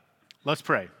Let's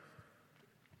pray.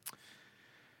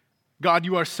 God,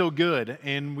 you are so good,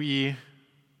 and we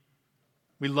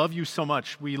love you so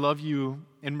much. We love you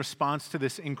in response to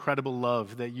this incredible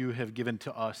love that you have given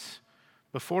to us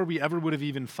before we ever would have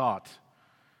even thought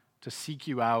to seek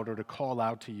you out or to call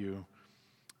out to you.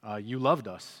 You loved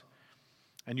us,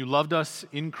 and you loved us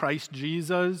in Christ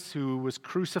Jesus, who was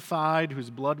crucified, whose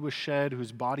blood was shed,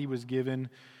 whose body was given,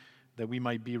 that we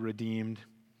might be redeemed,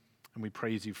 and we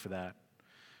praise you for that.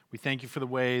 We thank you for the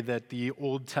way that the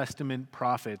Old Testament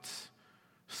prophets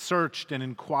searched and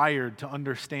inquired to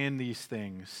understand these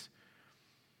things.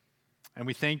 And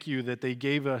we thank you that they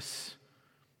gave us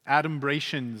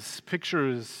adumbrations,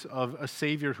 pictures of a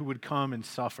Savior who would come and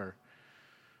suffer.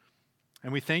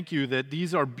 And we thank you that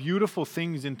these are beautiful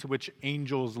things into which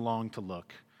angels long to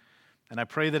look. And I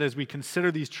pray that as we consider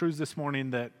these truths this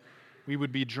morning, that we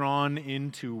would be drawn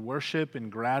into worship and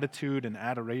gratitude and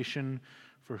adoration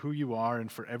for who you are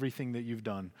and for everything that you've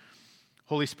done.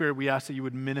 Holy Spirit, we ask that you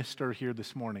would minister here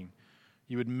this morning.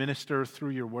 You would minister through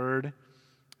your word,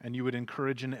 and you would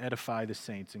encourage and edify the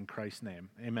saints in Christ's name.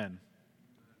 Amen.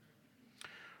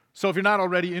 So if you're not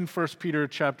already in 1 Peter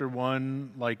chapter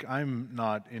 1, like I'm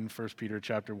not in 1 Peter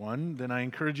chapter 1, then I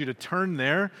encourage you to turn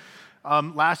there.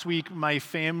 Last week, my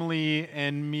family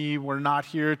and me were not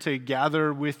here to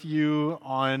gather with you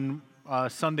on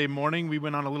Sunday morning. We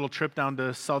went on a little trip down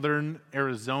to southern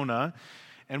Arizona,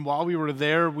 and while we were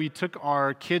there, we took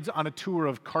our kids on a tour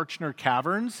of Kartchner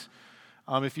Caverns.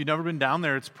 If you've never been down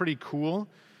there, it's pretty cool.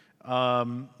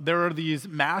 There are these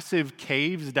massive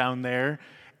caves down there,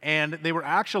 and they were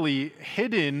actually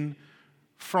hidden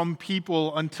from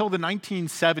people until the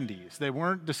 1970s. They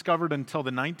weren't discovered until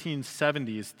the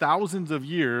 1970s. Thousands of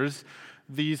years,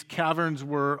 these caverns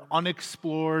were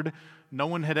unexplored. No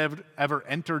one had ever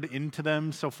entered into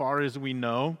them so far as we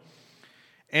know.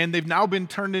 And they've now been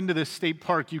turned into this state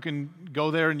park. You can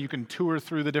go there and you can tour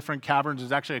through the different caverns.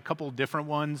 There's actually a couple of different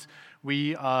ones.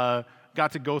 We got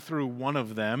to go through one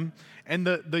of them. And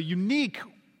the unique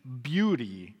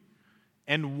beauty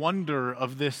and wonder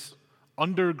of this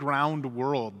underground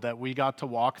world that we got to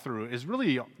walk through is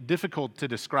really difficult to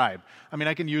describe. I mean,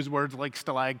 I can use words like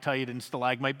stalactite and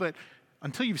stalagmite, but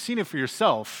until you've seen it for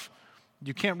yourself,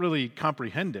 you can't really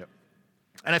comprehend it.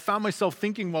 And I found myself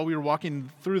thinking while we were walking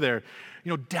through there,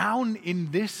 down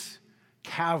in this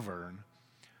cavern,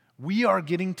 we are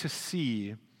getting to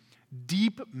see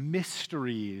deep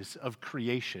mysteries of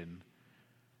creation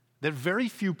that very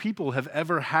few people have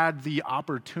ever had the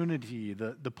opportunity,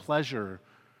 the pleasure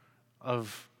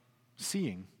of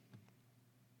seeing.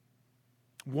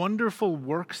 Wonderful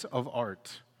works of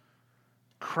art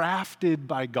crafted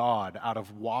by God out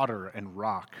of water and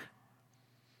rock.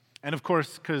 And of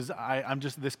course, because I'm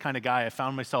just this kind of guy, I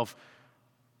found myself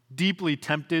deeply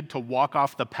tempted to walk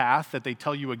off the path that they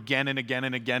tell you again and again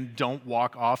and again, don't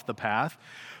walk off the path.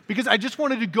 Because I just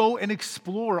wanted to go and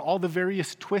explore all the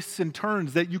various twists and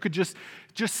turns that you could just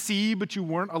see, but you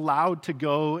weren't allowed to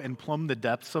go and plumb the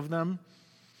depths of them.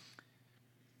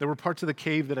 There were parts of the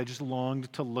cave that I just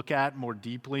longed to look at more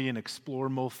deeply and explore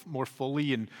more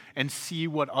fully and see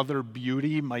what other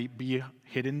beauty might be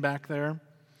hidden back there.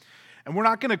 And we're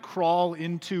not going to crawl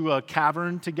into a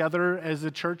cavern together as a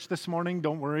church this morning.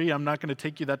 Don't worry, I'm not going to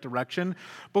take you that direction.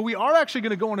 But we are actually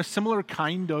going to go on a similar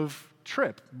kind of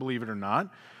trip, believe it or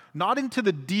not. Not into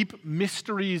the deep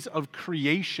mysteries of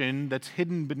creation that's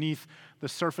hidden beneath the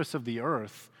surface of the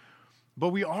earth, but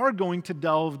we are going to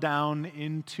delve down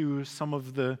into some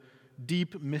of the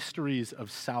deep mysteries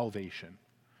of salvation.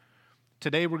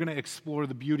 Today we're going to explore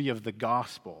the beauty of the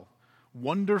gospel.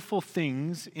 Wonderful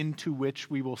things into which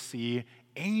we will see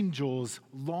angels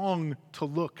long to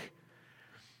look.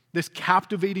 This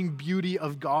captivating beauty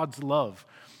of God's love,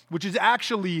 which is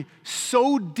actually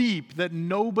so deep that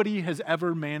nobody has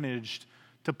ever managed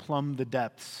to plumb the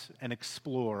depths and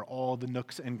explore all the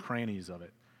nooks and crannies of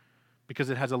it, because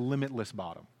it has a limitless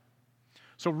bottom.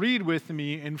 So read with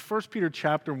me in 1 Peter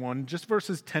chapter 1, just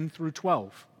verses 10 through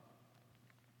 12.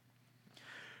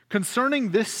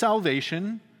 Concerning this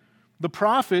salvation, the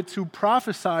prophets who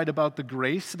prophesied about the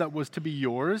grace that was to be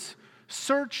yours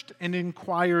searched and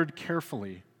inquired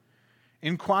carefully,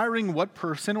 inquiring what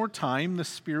person or time the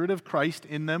Spirit of Christ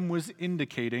in them was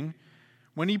indicating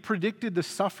when he predicted the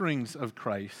sufferings of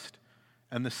Christ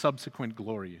and the subsequent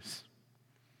glories.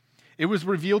 It was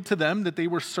revealed to them that they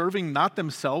were serving not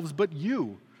themselves but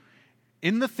you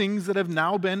in the things that have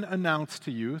now been announced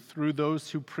to you through those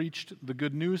who preached the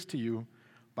good news to you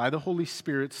by the Holy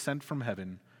Spirit sent from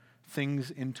heaven,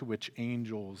 things into which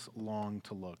angels long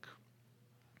to look.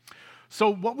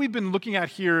 So what we've been looking at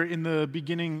here in the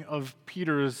beginning of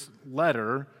Peter's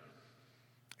letter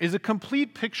is a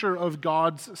complete picture of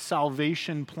God's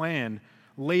salvation plan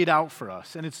laid out for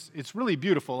us. And it's really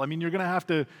beautiful. I mean, you're going to have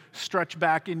to stretch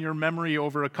back in your memory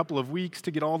over a couple of weeks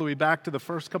to get all the way back to the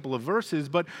first couple of verses.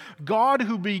 But God,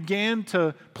 who began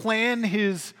to plan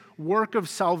his work of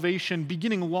salvation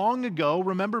beginning long ago,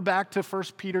 remember back to 1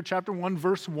 Peter chapter 1,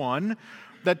 verse 1,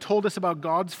 that told us about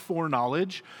God's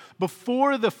foreknowledge.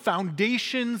 Before the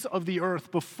foundations of the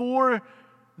earth, before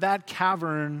that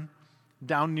cavern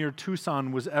down near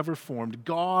Tucson was ever formed,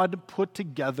 God put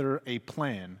together a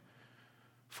plan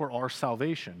for our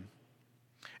salvation.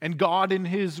 And God, in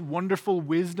his wonderful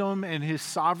wisdom and his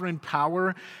sovereign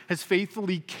power, has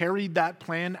faithfully carried that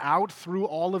plan out through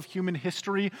all of human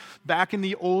history. Back in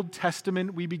the Old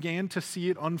Testament, we began to see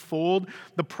it unfold.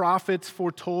 The prophets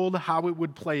foretold how it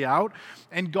would play out.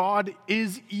 And God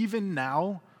is even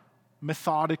now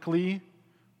methodically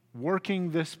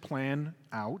working this plan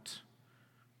out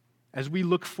as we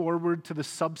look forward to the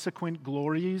subsequent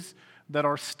glories that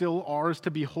are still ours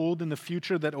to behold in the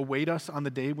future that await us on the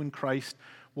day when Christ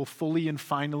will fully and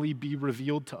finally be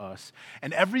revealed to us.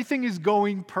 And everything is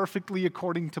going perfectly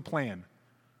according to plan.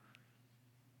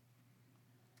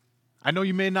 I know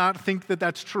you may not think that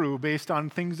that's true based on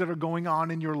things that are going on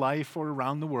in your life or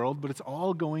around the world, but it's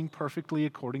all going perfectly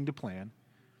according to plan.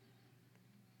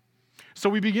 So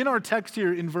we begin our text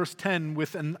here in verse 10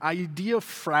 with an idea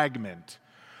fragment.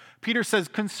 Peter says,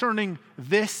 concerning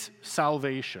this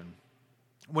salvation.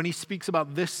 When he speaks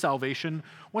about this salvation,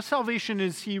 what salvation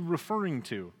is he referring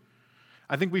to?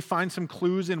 I think we find some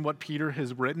clues in what Peter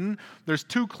has written. There's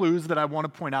two clues that I want to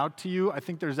point out to you. I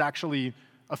think there's actually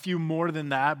a few more than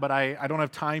that, but I don't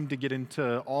have time to get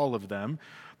into all of them.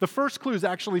 The first clue is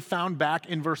actually found back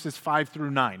in verses 5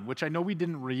 through 9, which I know we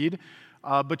didn't read,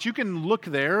 but you can look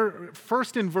there.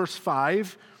 First, in verse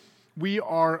 5, we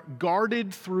are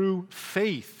guarded through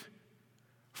faith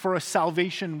for a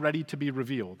salvation ready to be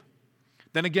revealed.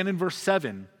 Then again in verse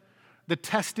 7, the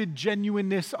tested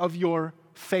genuineness of your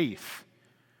faith.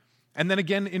 And then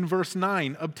again in verse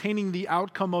 9, obtaining the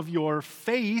outcome of your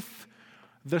faith,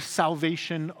 the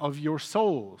salvation of your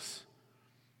souls.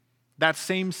 That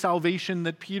same salvation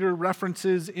that Peter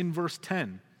references in verse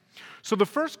 10. So the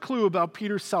first clue about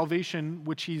Peter's salvation,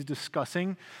 which he's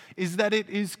discussing, is that it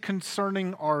is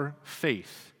concerning our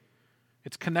faith.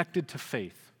 It's connected to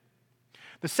faith.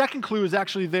 The second clue is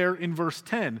actually there in verse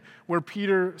 10, where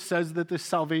Peter says that this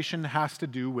salvation has to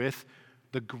do with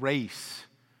the grace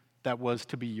that was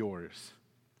to be yours.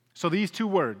 So these two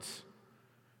words,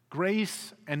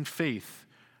 grace and faith,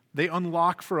 they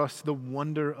unlock for us the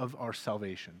wonder of our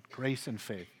salvation, grace and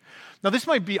faith. Now, this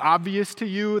might be obvious to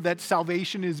you that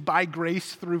salvation is by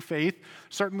grace through faith.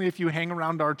 Certainly, if you hang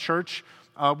around our church,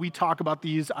 we talk about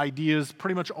these ideas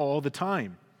pretty much all the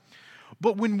time.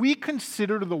 But when we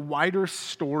consider the wider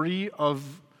story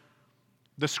of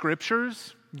the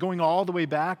Scriptures, going all the way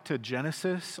back to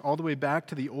Genesis, all the way back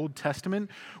to the Old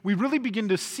Testament, we really begin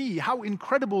to see how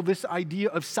incredible this idea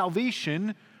of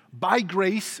salvation by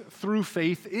grace through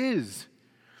faith is.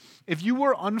 If you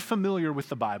were unfamiliar with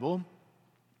the Bible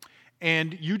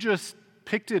and you just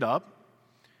picked it up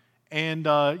and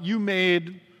you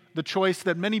made the choice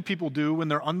that many people do when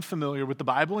they're unfamiliar with the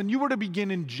Bible, and you were to begin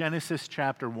in Genesis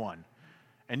chapter 1,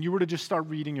 and you were to just start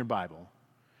reading your Bible,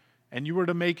 and you were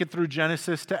to make it through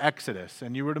Genesis to Exodus,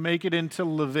 and you were to make it into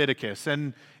Leviticus,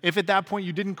 and if at that point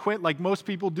you didn't quit like most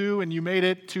people do, and you made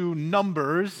it to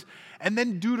Numbers, and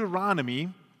then Deuteronomy,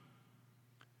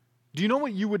 do you know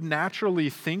what you would naturally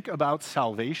think about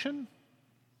salvation?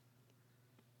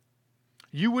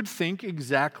 You would think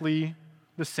exactly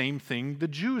the same thing the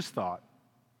Jews thought.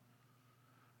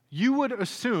 You would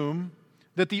assume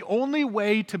that the only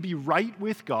way to be right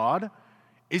with God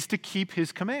is to keep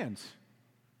his commands.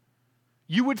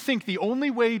 You would think the only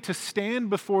way to stand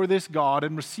before this God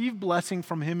and receive blessing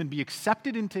from him and be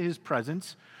accepted into his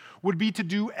presence would be to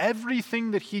do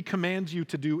everything that he commands you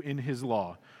to do in his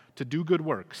law, to do good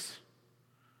works.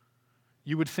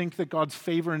 You would think that God's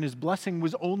favor and his blessing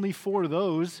was only for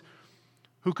those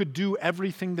who could do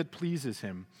everything that pleases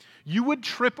him. You would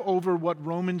trip over what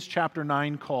Romans chapter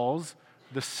 9 calls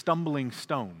the stumbling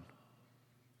stone.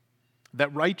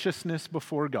 That righteousness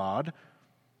before God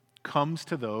comes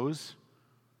to those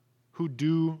who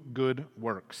do good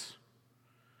works.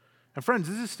 And friends,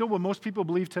 this is still what most people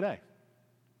believe today.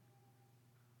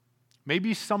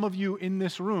 Maybe some of you in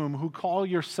this room who call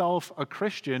yourself a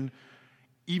Christian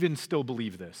even still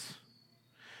believe this.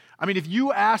 I mean, if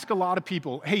you ask a lot of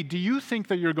people, hey, do you think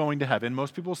that you're going to heaven?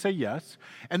 Most people say yes.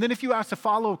 And then if you ask a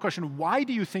follow-up question, why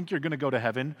do you think you're going to go to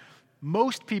heaven?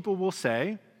 Most people will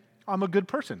say, I'm a good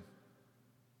person.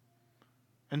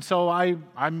 And so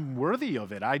I'm worthy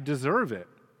of it. I deserve it.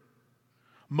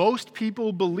 Most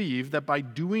people believe that by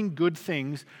doing good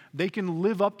things, they can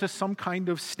live up to some kind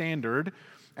of standard,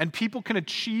 and people can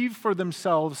achieve for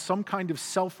themselves some kind of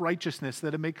self-righteousness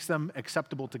that it makes them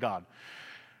acceptable to God.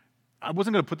 I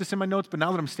wasn't going to put this in my notes, but now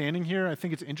that I'm standing here, I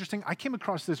think it's interesting. I came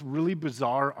across this really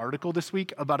bizarre article this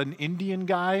week about an Indian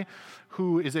guy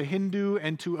who is a Hindu,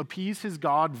 and to appease his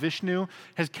god, Vishnu,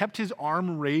 has kept his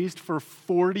arm raised for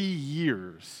 40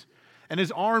 years. And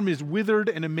his arm is withered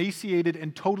and emaciated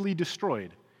and totally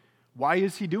destroyed. Why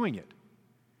is he doing it?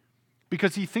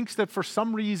 Because he thinks that for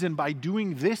some reason, by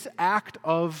doing this act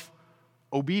of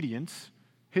obedience,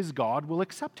 his God will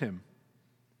accept him.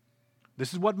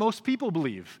 This is what most people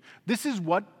believe. This is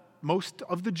what most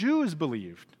of the Jews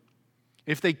believed.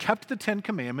 If they kept the 10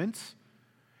 Commandments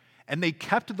and they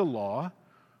kept the law,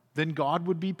 then God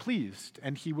would be pleased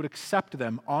and he would accept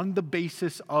them on the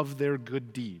basis of their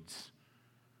good deeds.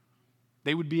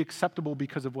 They would be acceptable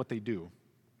because of what they do.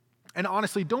 And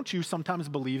honestly, don't you sometimes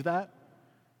believe that?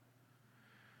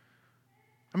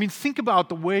 I mean, think about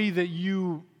the way that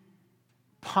you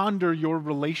ponder your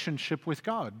relationship with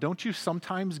God. Don't you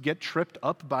sometimes get tripped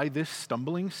up by this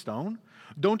stumbling stone?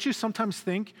 Don't you sometimes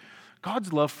think,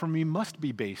 God's love for me must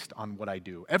be based on what I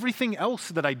do? Everything else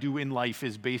that I do in life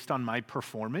is based on my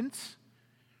performance?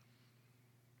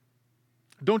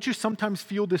 Don't you sometimes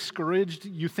feel discouraged?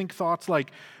 You think thoughts like,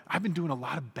 I've been doing a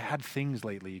lot of bad things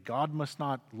lately. God must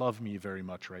not love me very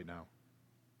much right now.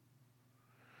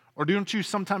 Or don't you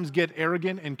sometimes get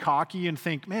arrogant and cocky and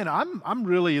think, man, I'm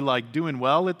really like doing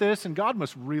well at this, and God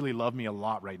must really love me a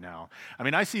lot right now. I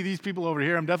mean, I see these people over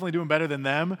here. I'm definitely doing better than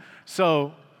them.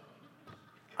 So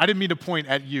I didn't mean to point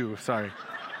at you. Sorry.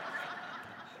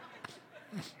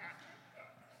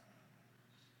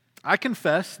 I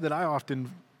confess that I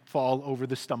often fall over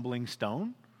the stumbling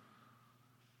stone.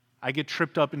 I get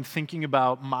tripped up in thinking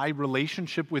about my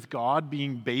relationship with God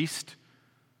being based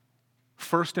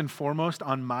first and foremost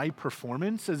on my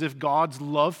performance, as if God's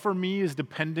love for me is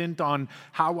dependent on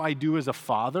how I do as a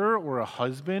father or a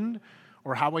husband,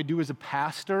 or how I do as a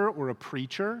pastor or a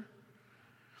preacher.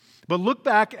 But look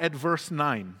back at verse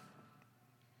 9.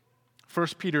 1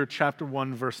 Peter chapter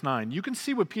 1, verse 9. You can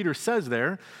see what Peter says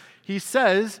there. He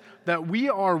says that we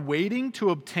are waiting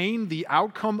to obtain the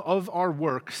outcome of our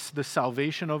works, the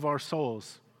salvation of our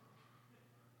souls.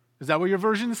 Is that what your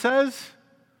version says?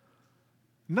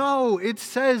 No, it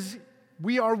says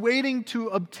we are waiting to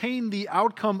obtain the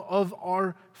outcome of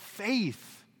our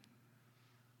faith.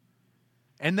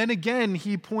 And then again,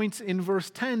 he points in verse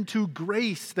 10 to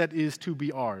grace that is to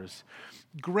be ours.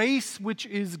 Grace, which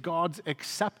is God's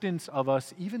acceptance of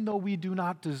us, even though we do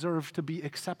not deserve to be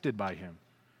accepted by him.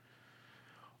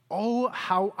 Oh,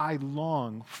 how I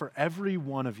long for every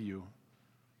one of you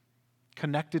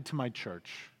connected to my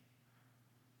church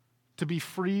to be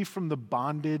free from the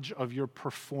bondage of your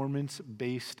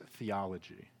performance-based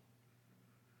theology.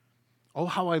 Oh,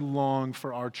 how I long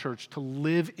for our church to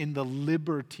live in the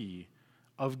liberty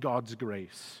of God's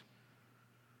grace,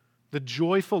 the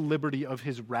joyful liberty of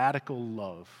his radical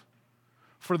love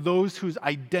for those whose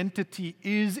identity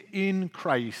is in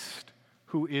Christ,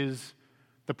 who is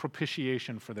the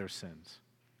propitiation for their sins.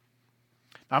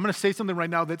 Now, I'm going to say something right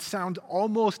now that sounds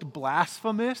almost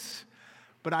blasphemous,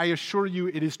 but I assure you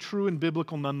it is true and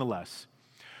biblical nonetheless.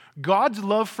 God's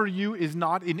love for you is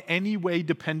not in any way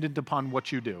dependent upon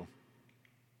what you do.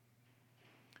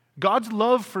 God's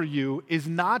love for you is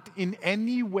not in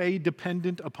any way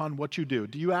dependent upon what you do.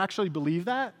 Do you actually believe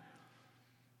that?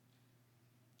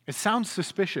 It sounds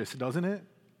suspicious, doesn't it?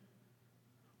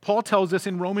 Paul tells us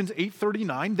in Romans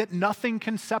 8:39 that nothing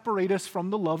can separate us from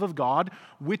the love of God,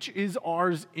 which is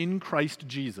ours in Christ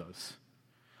Jesus.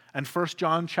 And 1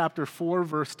 John chapter 4,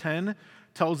 verse 10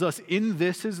 tells us, in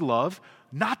this is love,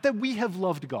 not that we have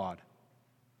loved God,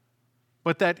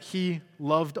 but that he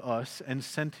loved us and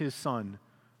sent his Son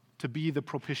to be the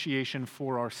propitiation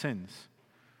for our sins.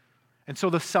 And so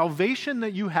the salvation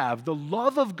that you have, the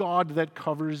love of God that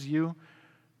covers you,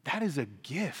 that is a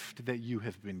gift that you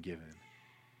have been given.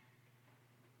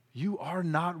 You are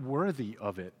not worthy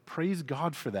of it. Praise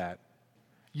God for that.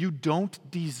 You don't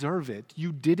deserve it.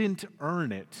 You didn't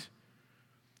earn it.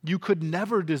 You could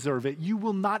never deserve it. You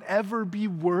will not ever be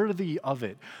worthy of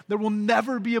it. There will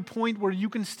never be a point where you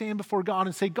can stand before God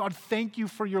and say, God, thank you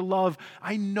for your love.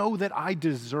 I know that I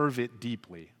deserve it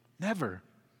deeply. Never.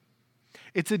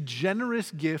 It's a generous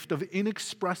gift of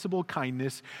inexpressible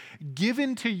kindness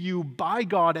given to you by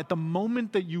God at the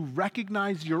moment that you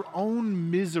recognize your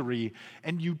own misery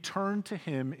and you turn to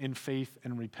him in faith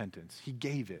and repentance. He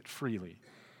gave it freely.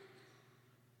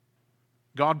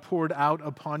 God poured out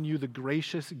upon you the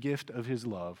gracious gift of his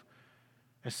love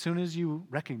as soon as you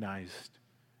recognized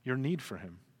your need for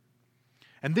him.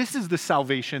 And this is the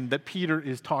salvation that Peter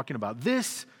is talking about.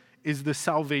 This is the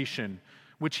salvation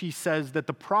which he says that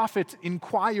the prophets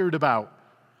inquired about.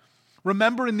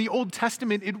 Remember, in the Old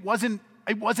Testament, it wasn't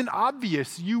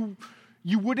obvious. You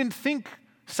wouldn't think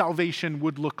salvation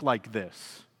would look like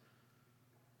this.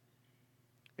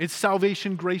 It's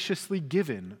salvation graciously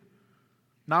given,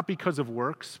 not because of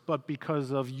works, but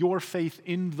because of your faith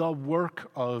in the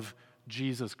work of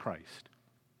Jesus Christ.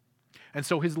 And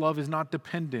so his love is not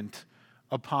dependent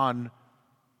upon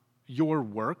your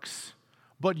works,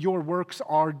 but your works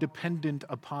are dependent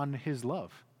upon his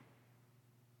love.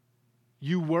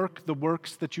 You work the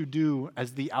works that you do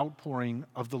as the outpouring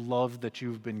of the love that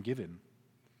you've been given.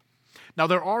 Now,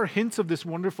 there are hints of this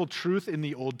wonderful truth in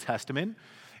the Old Testament.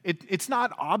 It's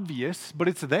not obvious, but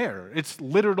it's there. It's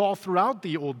littered all throughout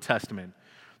the Old Testament.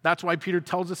 That's why Peter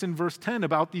tells us in verse 10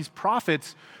 about these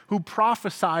prophets who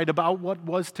prophesied about what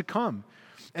was to come.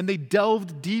 And they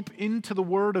delved deep into the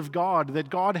word of God that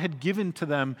God had given to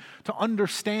them to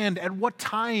understand at what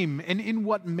time and in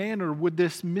what manner would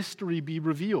this mystery be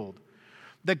revealed.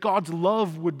 That God's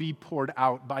love would be poured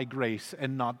out by grace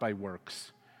and not by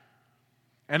works.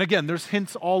 And again, there's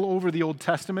hints all over the Old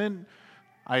Testament.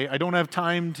 I don't have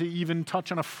time to even touch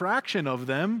on a fraction of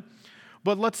them,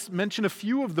 but let's mention a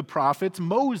few of the prophets.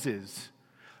 Moses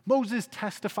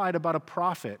testified about a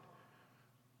prophet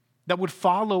that would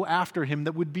follow after him,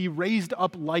 that would be raised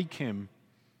up like him,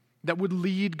 that would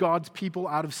lead God's people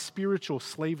out of spiritual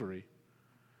slavery.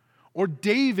 Or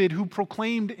David, who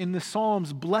proclaimed in the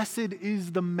Psalms, "Blessed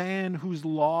is the man whose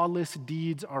lawless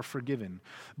deeds are forgiven.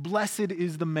 Blessed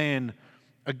is the man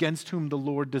against whom the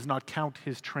Lord does not count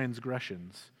his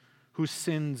transgressions, whose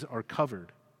sins are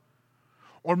covered."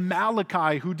 Or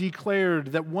Malachi, who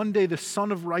declared that one day the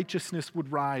Son of Righteousness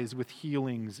would rise with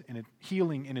healing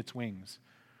in its wings.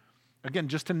 Again,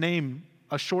 just to name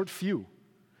a short few.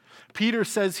 Peter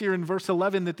says here in verse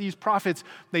 11 that these prophets,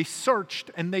 they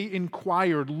searched and they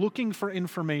inquired, looking for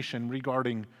information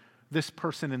regarding this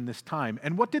person in this time.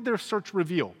 And what did their search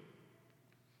reveal?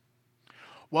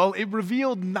 Well, it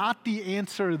revealed not the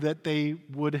answer that they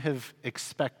would have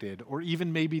expected, or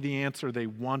even maybe the answer they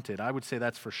wanted. I would say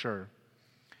that's for sure.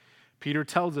 Peter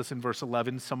tells us in verse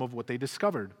 11 some of what they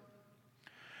discovered.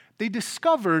 They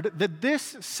discovered that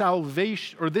this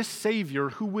salvation, or this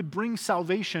Savior who would bring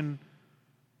salvation,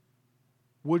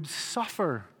 would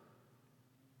suffer.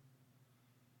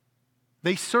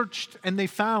 They searched and they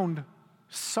found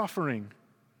suffering.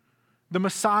 The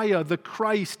Messiah, the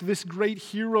Christ, this great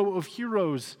hero of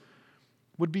heroes,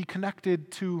 would be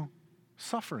connected to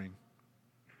suffering.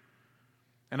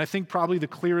 And I think probably the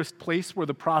clearest place where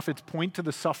the prophets point to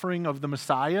the suffering of the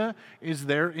Messiah is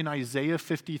there in Isaiah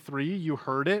 53. You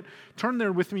heard it. Turn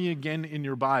there with me again in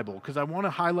your Bible, because I want to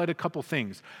highlight a couple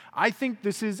things. I think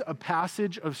this is a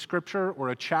passage of Scripture or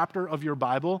a chapter of your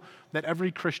Bible that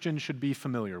every Christian should be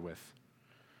familiar with.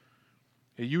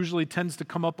 It usually tends to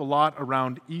come up a lot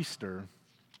around Easter.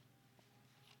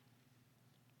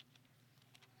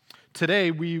 Today,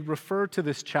 we refer to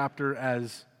this chapter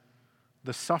as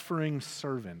the suffering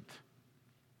servant.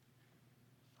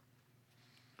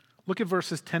 Look at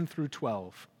verses 10 through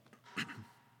 12.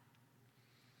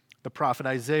 The prophet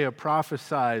Isaiah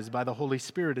prophesies by the Holy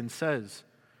Spirit and says,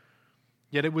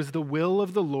 "Yet it was the will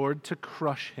of the Lord to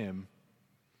crush him."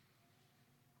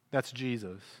 That's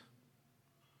Jesus.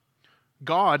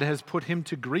 God has put him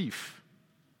to grief.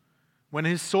 When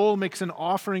his soul makes an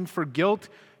offering for guilt,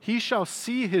 he shall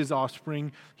see his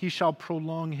offspring, he shall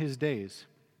prolong his days.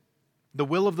 The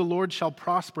will of the Lord shall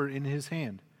prosper in his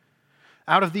hand.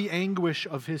 Out of the anguish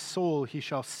of his soul he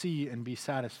shall see and be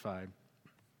satisfied.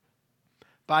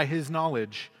 By his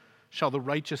knowledge shall the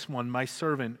righteous one, my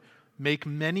servant, make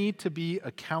many to be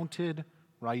accounted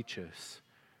righteous,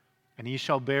 and he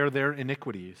shall bear their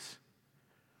iniquities.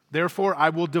 Therefore I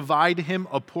will divide him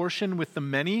a portion with the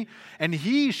many, and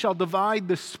he shall divide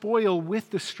the spoil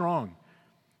with the strong,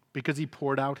 because he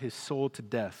poured out his soul to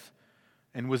death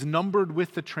and was numbered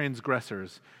with the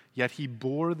transgressors, yet he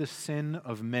bore the sin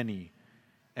of many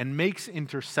and makes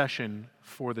intercession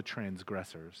for the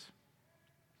transgressors.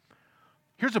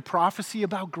 Here's a prophecy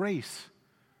about grace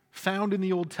found in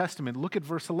the Old Testament. Look at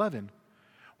verse 11.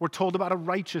 We're told about a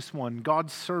righteous one,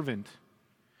 God's servant,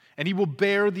 and he will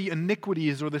bear the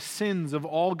iniquities or the sins of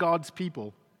all God's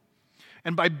people.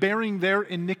 And by bearing their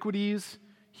iniquities,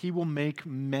 he will make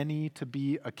many to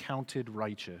be accounted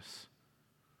righteous.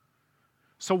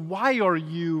 So why are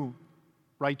you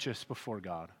righteous before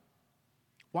God?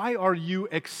 Why are you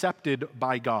accepted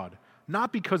by God?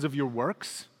 Not because of your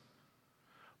works,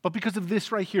 but because of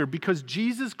this right here. Because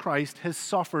Jesus Christ has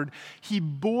suffered, he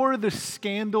bore the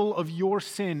scandal of your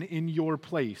sin in your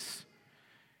place.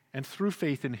 And through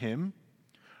faith in him,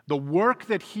 the work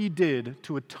that he did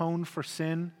to atone for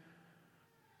sin,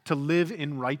 to live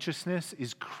in righteousness,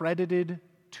 is credited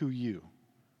to you.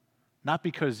 Not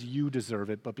because you deserve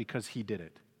it, but because he did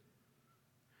it.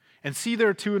 And see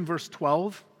there too in verse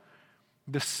 12,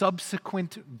 the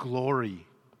subsequent glory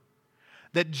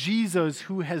that Jesus,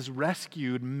 who has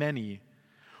rescued many,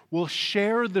 will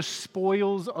share the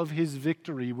spoils of his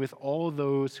victory with all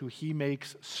those who he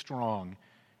makes strong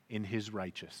in his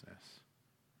righteousness.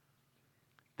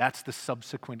 That's the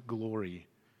subsequent glory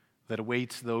that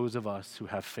awaits those of us who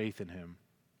have faith in him.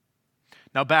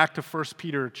 Now back to 1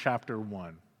 Peter chapter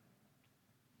 1.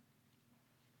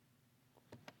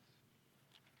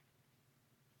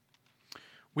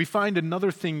 We find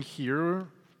another thing here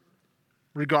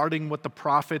regarding what the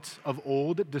prophets of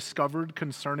old discovered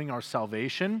concerning our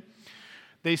salvation.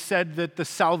 They said that the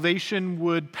salvation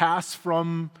would pass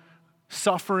from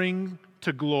suffering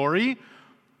to glory,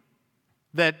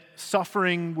 that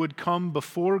suffering would come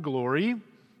before glory,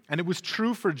 and it was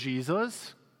true for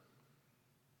Jesus,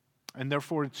 and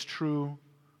therefore it's true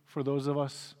for those of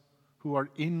us who are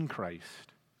in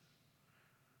Christ.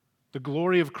 The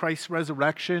glory of Christ's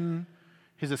resurrection,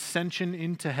 his ascension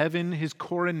into heaven, his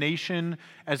coronation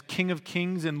as King of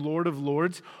Kings and Lord of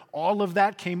Lords, all of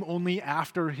that came only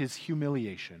after his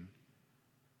humiliation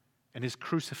and his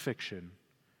crucifixion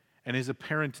and his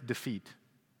apparent defeat.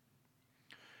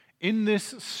 In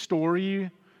this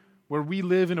story, where we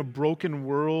live in a broken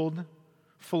world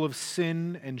full of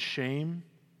sin and shame,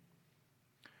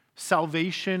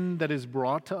 salvation that is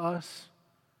brought to us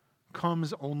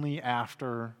comes only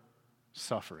after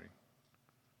suffering.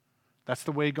 That's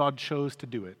the way God chose to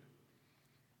do it.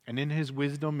 And in his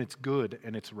wisdom, it's good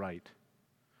and it's right.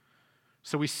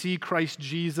 So we see Christ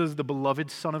Jesus, the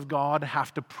beloved Son of God,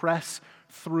 have to press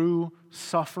through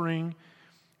suffering.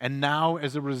 And now,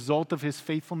 as a result of his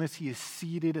faithfulness, he is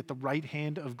seated at the right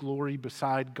hand of glory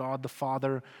beside God the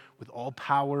Father with all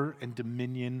power and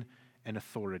dominion and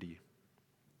authority.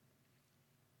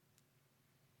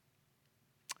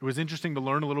 It was interesting to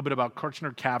learn a little bit about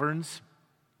Kirchner Caverns.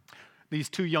 These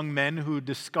two young men who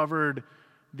discovered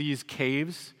these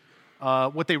caves,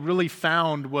 what they really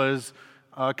found was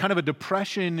kind of a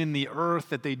depression in the earth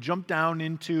that they jumped down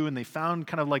into, and they found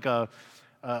kind of like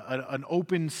an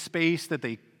open space that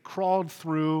they crawled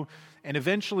through, and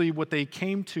eventually what they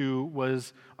came to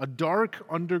was a dark,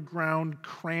 underground,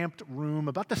 cramped room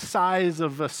about the size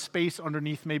of a space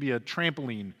underneath maybe a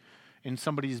trampoline in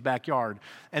somebody's backyard.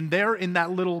 And there in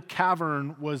that little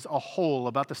cavern was a hole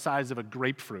about the size of a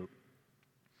grapefruit.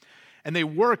 And they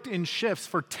worked in shifts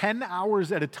for 10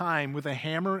 hours at a time with a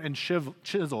hammer and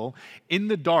chisel in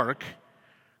the dark,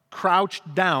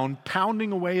 crouched down,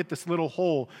 pounding away at this little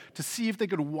hole to see if they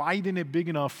could widen it big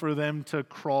enough for them to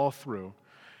crawl through.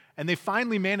 And they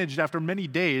finally managed, after many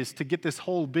days, to get this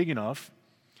hole big enough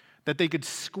that they could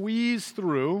squeeze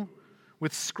through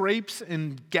with scrapes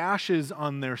and gashes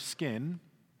on their skin.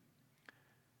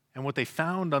 And what they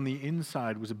found on the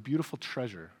inside was a beautiful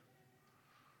treasure,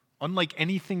 unlike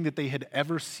anything that they had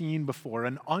ever seen before,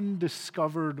 an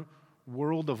undiscovered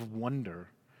world of wonder.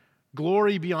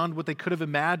 Glory beyond what they could have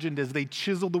imagined as they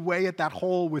chiseled away at that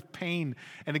hole with pain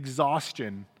and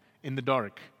exhaustion in the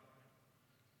dark.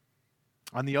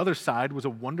 On the other side was a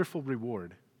wonderful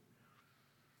reward.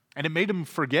 And it made them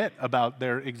forget about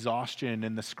their exhaustion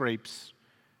and the scrapes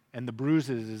and the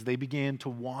bruises as they began to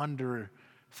wander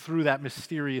through that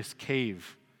mysterious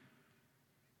cave.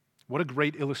 What a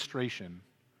great illustration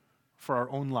for our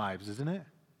own lives, isn't it?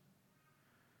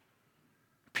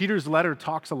 Peter's letter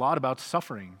talks a lot about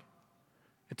suffering.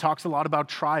 It talks a lot about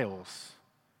trials.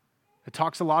 It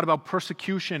talks a lot about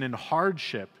persecution and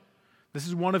hardship. This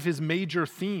is one of his major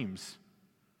themes.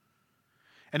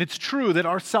 And it's true that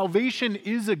our salvation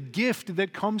is a gift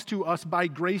that comes to us by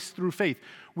grace through faith.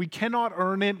 We cannot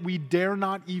earn it. We dare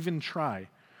not even try.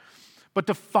 But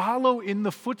to follow in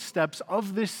the footsteps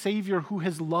of this Savior who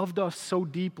has loved us so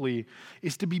deeply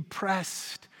is to be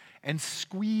pressed and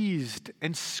squeezed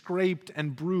and scraped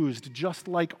and bruised, just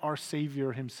like our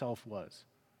Savior himself was.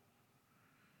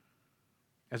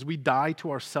 As we die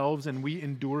to ourselves and we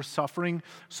endure suffering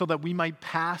so that we might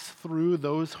pass through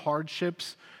those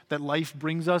hardships that life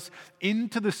brings us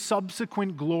into the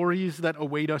subsequent glories that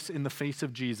await us in the face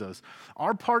of Jesus.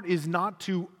 Our part is not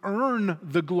to earn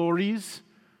the glories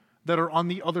that are on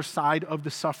the other side of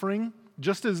the suffering,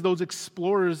 just as those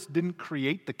explorers didn't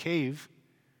create the cave.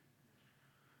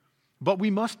 But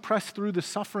we must press through the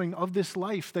suffering of this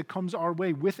life that comes our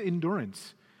way with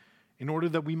endurance in order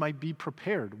that we might be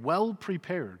prepared, well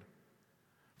prepared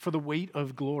for the weight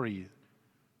of glory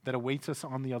that awaits us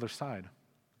on the other side.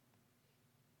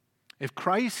 If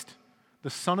Christ,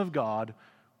 the Son of God,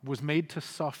 was made to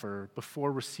suffer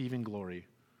before receiving glory,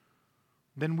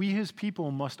 then we, his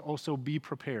people, must also be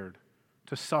prepared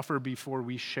to suffer before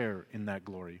we share in that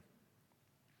glory.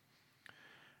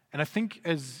 And I think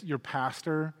as your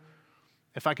pastor,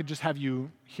 if I could just have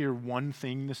you hear one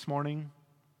thing this morning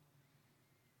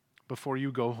before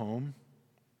you go home,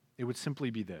 it would simply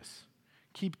be this: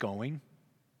 keep going.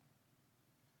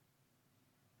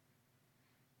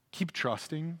 Keep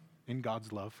trusting in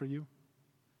God's love for you.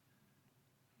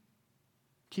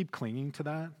 Keep clinging to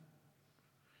that.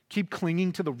 Keep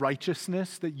clinging to the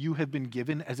righteousness that you have been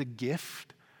given as a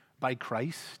gift by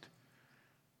Christ.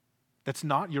 That's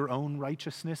not your own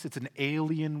righteousness. It's an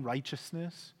alien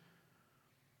righteousness.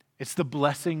 It's the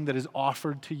blessing that is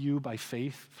offered to you by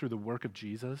faith through the work of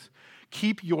Jesus.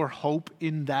 Keep your hope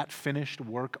in that finished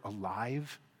work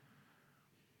alive.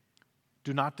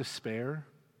 Do not despair.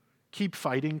 Keep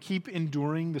fighting. Keep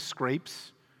enduring the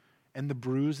scrapes and the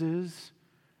bruises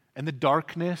and the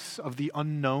darkness of the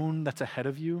unknown that's ahead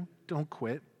of you. Don't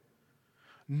quit.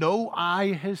 No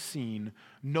eye has seen,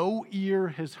 no ear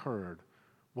has heard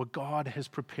what God has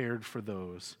prepared for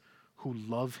those who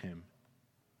love him,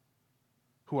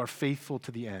 who are faithful to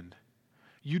the end.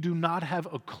 You do not have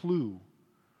a clue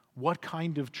what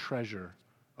kind of treasure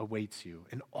awaits you,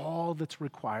 and all that's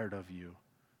required of you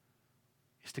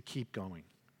is to keep going.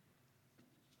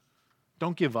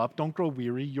 Don't give up. Don't grow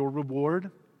weary. Your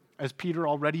reward, as Peter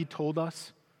already told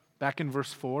us back in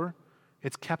verse 4,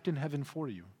 it's kept in heaven for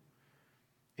you.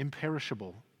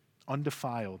 Imperishable,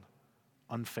 undefiled,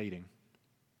 unfading.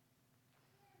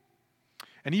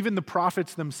 And even the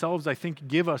prophets themselves, I think,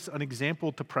 give us an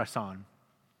example to press on.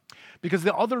 Because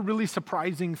the other really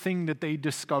surprising thing that they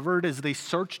discovered as they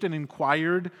searched and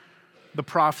inquired the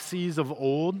prophecies of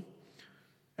old,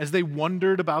 as they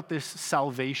wondered about this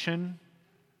salvation,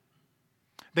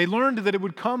 they learned that it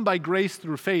would come by grace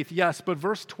through faith, yes, but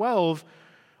verse 12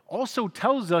 also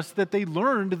tells us that they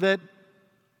learned that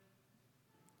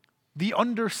the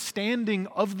understanding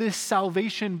of this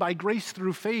salvation by grace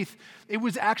through faith, it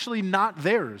was actually not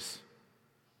theirs.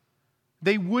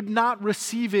 They would not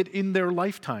receive it in their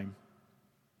lifetime.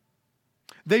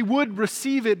 They would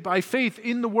receive it by faith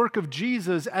in the work of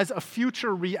Jesus as a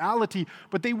future reality,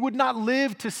 but they would not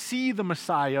live to see the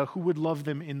Messiah who would love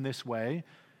them in this way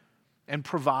and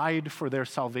provide for their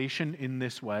salvation in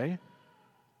this way.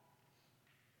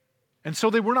 And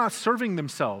so they were not serving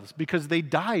themselves because they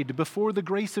died before the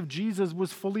grace of Jesus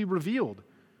was fully revealed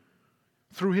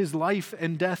through his life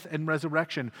and death and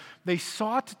resurrection. They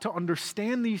sought to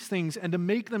understand these things and to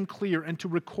make them clear and to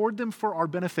record them for our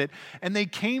benefit. And they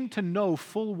came to know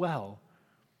full well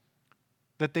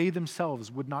that they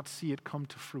themselves would not see it come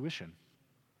to fruition.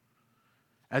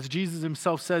 As Jesus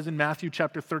himself says in Matthew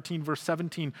chapter 13, verse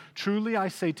 17, "Truly I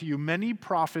say to you, many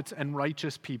prophets and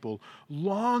righteous people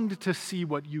longed to see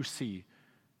what you see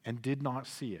and did not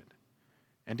see it,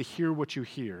 and to hear what you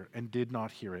hear and did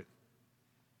not hear it."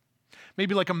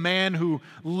 Maybe like a man who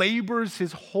labors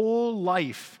his whole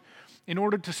life in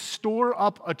order to store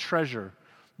up a treasure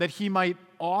that he might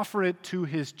offer it to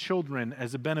his children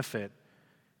as a benefit,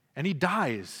 and he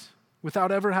dies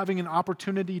without ever having an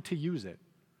opportunity to use it.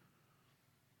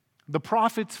 The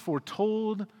prophets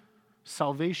foretold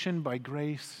salvation by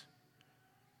grace,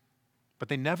 but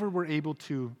they never were able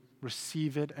to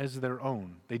receive it as their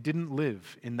own. They didn't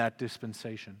live in that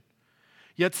dispensation.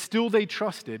 Yet still they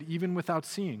trusted, even without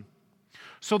seeing,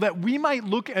 so that we might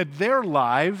look at their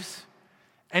lives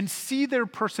and see their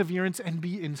perseverance and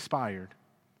be inspired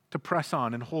to press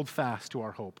on and hold fast to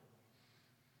our hope.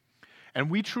 And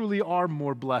we truly are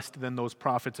more blessed than those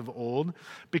prophets of old,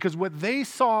 because what they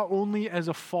saw only as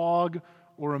a fog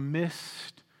or a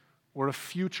mist or a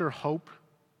future hope,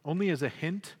 only as a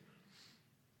hint,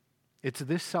 it's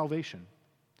this salvation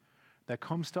that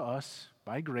comes to us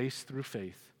by grace through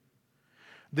faith.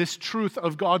 This truth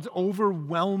of God's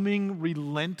overwhelming,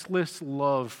 relentless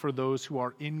love for those who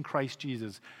are in Christ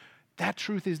Jesus, that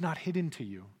truth is not hidden to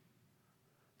you.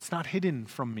 It's not hidden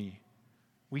from me.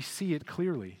 We see it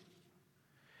clearly.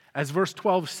 As verse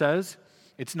 12 says,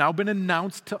 it's now been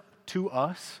announced to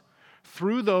us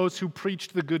through those who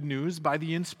preached the good news by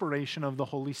the inspiration of the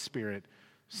Holy Spirit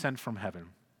sent from heaven.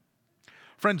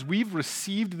 Friends, we've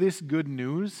received this good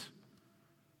news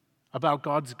about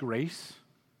God's grace.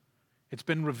 It's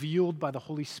been revealed by the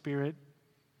Holy Spirit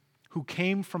who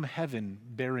came from heaven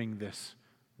bearing this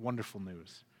wonderful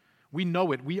news. We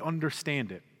know it. We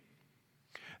understand it.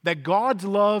 That God's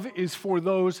love is for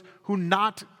those who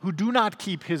do not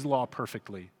keep his law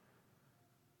perfectly,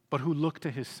 but who look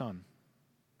to his Son.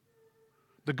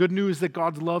 The good news that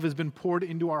God's love has been poured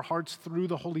into our hearts through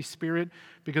the Holy Spirit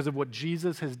because of what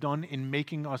Jesus has done in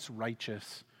making us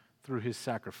righteous through his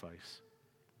sacrifice.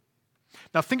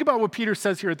 Now think about what Peter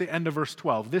says here at the end of verse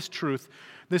 12. This truth,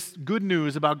 this good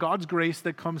news about God's grace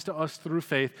that comes to us through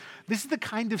faith, this is the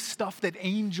kind of stuff that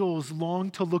angels long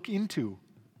to look into.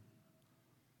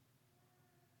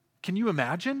 Can you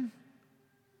imagine?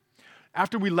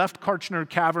 After we left Kartchner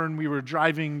Cavern, we were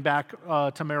driving back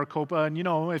to Maricopa. And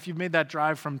if you've made that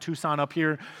drive from Tucson up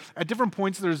here, at different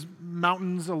points there's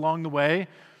mountains along the way.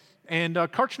 And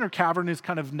Kartchner Cavern is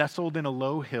kind of nestled in a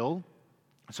low hill.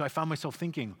 So I found myself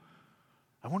thinking,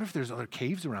 I wonder if there's other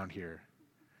caves around here.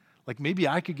 Like maybe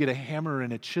I could get a hammer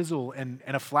and a chisel and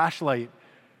a flashlight,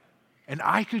 and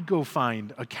I could go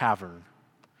find a cavern.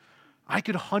 I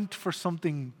could hunt for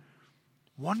something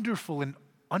wonderful and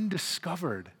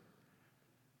undiscovered.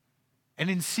 And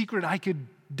in secret, I could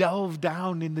delve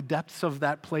down in the depths of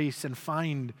that place and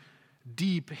find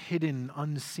deep, hidden,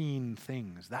 unseen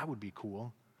things. That would be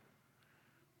cool.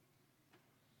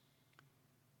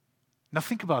 Now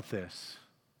think about this.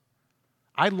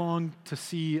 I long to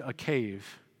see a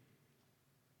cave.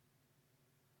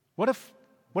 What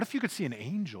if you could see an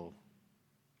angel?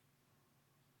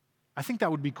 I think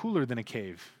that would be cooler than a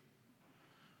cave.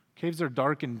 Caves are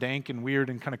dark and dank and weird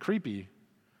and kind of creepy.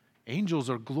 Angels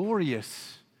are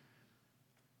glorious,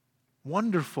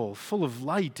 wonderful, full of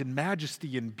light and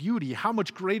majesty and beauty. How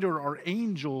much greater are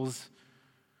angels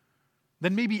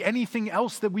than maybe anything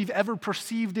else that we've ever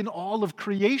perceived in all of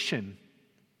creation?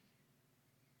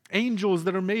 Angels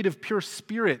that are made of pure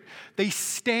spirit. They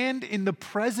stand in the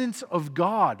presence of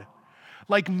God.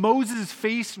 Like Moses'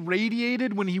 face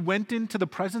radiated when he went into the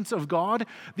presence of God,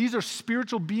 these are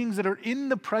spiritual beings that are in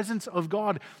the presence of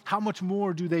God. How much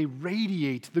more do they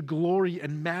radiate the glory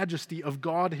and majesty of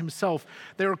God himself?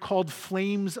 They are called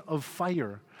flames of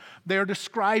fire. They are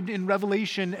described in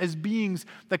Revelation as beings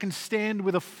that can stand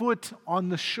with a foot on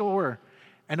the shore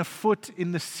and a foot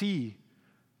in the sea.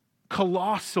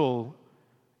 Colossal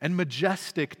and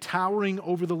majestic, towering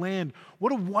over the land.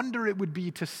 What a wonder it would be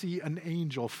to see an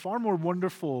angel, far more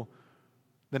wonderful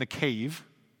than a cave.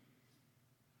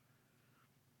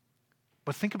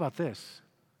 But think about this.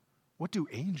 What do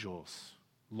angels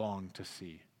long to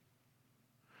see?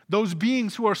 Those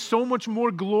beings who are so much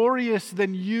more glorious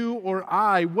than you or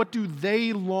I, what do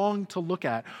they long to look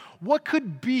at? What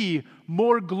could be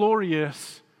more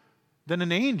glorious than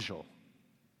an angel?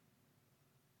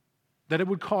 That it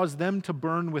would cause them to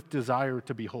burn with desire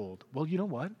to behold. Well, you know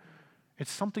what? It's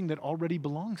something that already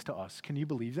belongs to us. Can you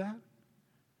believe that?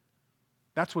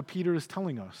 That's what Peter is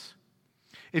telling us.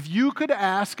 If you could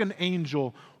ask an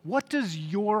angel, what does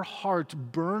your heart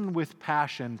burn with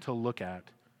passion to look at?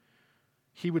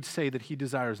 He would say that he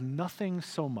desires nothing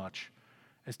so much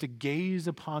as to gaze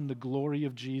upon the glory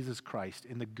of Jesus Christ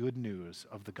in the good news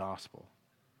of the gospel.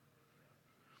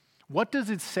 What does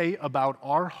it say about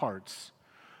our hearts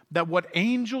that what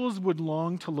angels would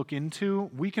long to look into,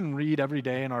 we can read every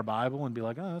day in our Bible and be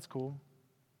like, oh, that's cool?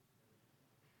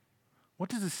 What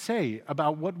does it say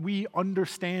about what we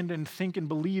understand and think and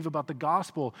believe about the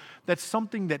gospel that's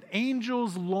something that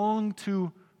angels long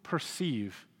to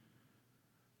perceive?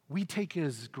 We take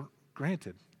as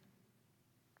granted.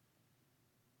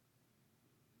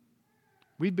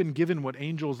 We've been given what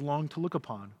angels long to look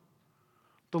upon.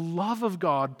 The love of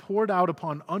God poured out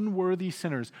upon unworthy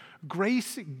sinners,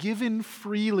 grace given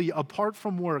freely apart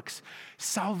from works,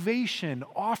 salvation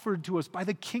offered to us by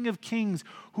the King of Kings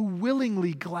who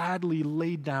willingly, gladly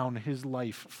laid down his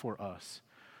life for us,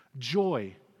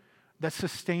 joy that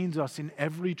sustains us in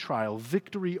every trial,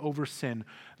 victory over sin,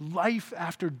 life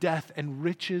after death, and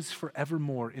riches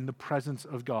forevermore in the presence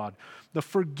of God, the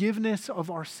forgiveness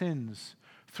of our sins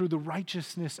through the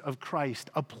righteousness of Christ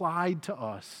applied to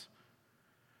us,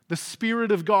 the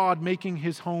Spirit of God making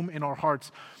his home in our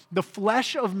hearts, the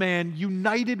flesh of man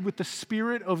united with the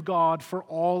Spirit of God for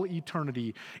all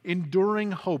eternity,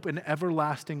 enduring hope and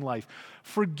everlasting life.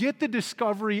 Forget the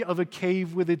discovery of a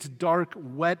cave with its dark,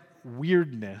 wet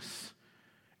weirdness.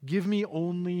 Give me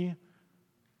only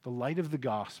the light of the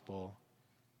gospel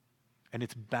and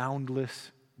its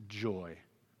boundless joy.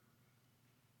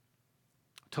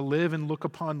 To live and look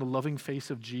upon the loving face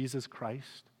of Jesus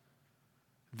Christ,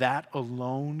 that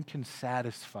alone can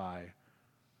satisfy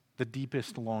the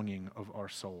deepest longing of our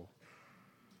soul.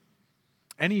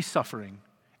 Any suffering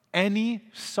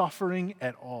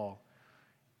at all,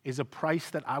 is a price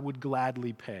that I would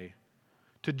gladly pay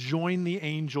to join the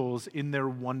angels in their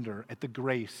wonder at the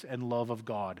grace and love of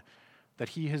God that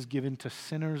he has given to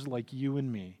sinners like you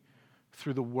and me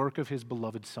through the work of his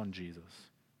beloved Son,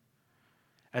 Jesus.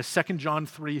 As 2 John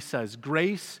 3 says,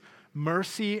 grace,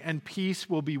 mercy, and peace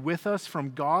will be with us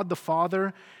from God the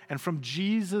Father and from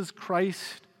Jesus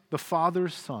Christ, the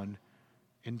Father's Son,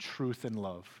 in truth and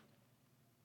love.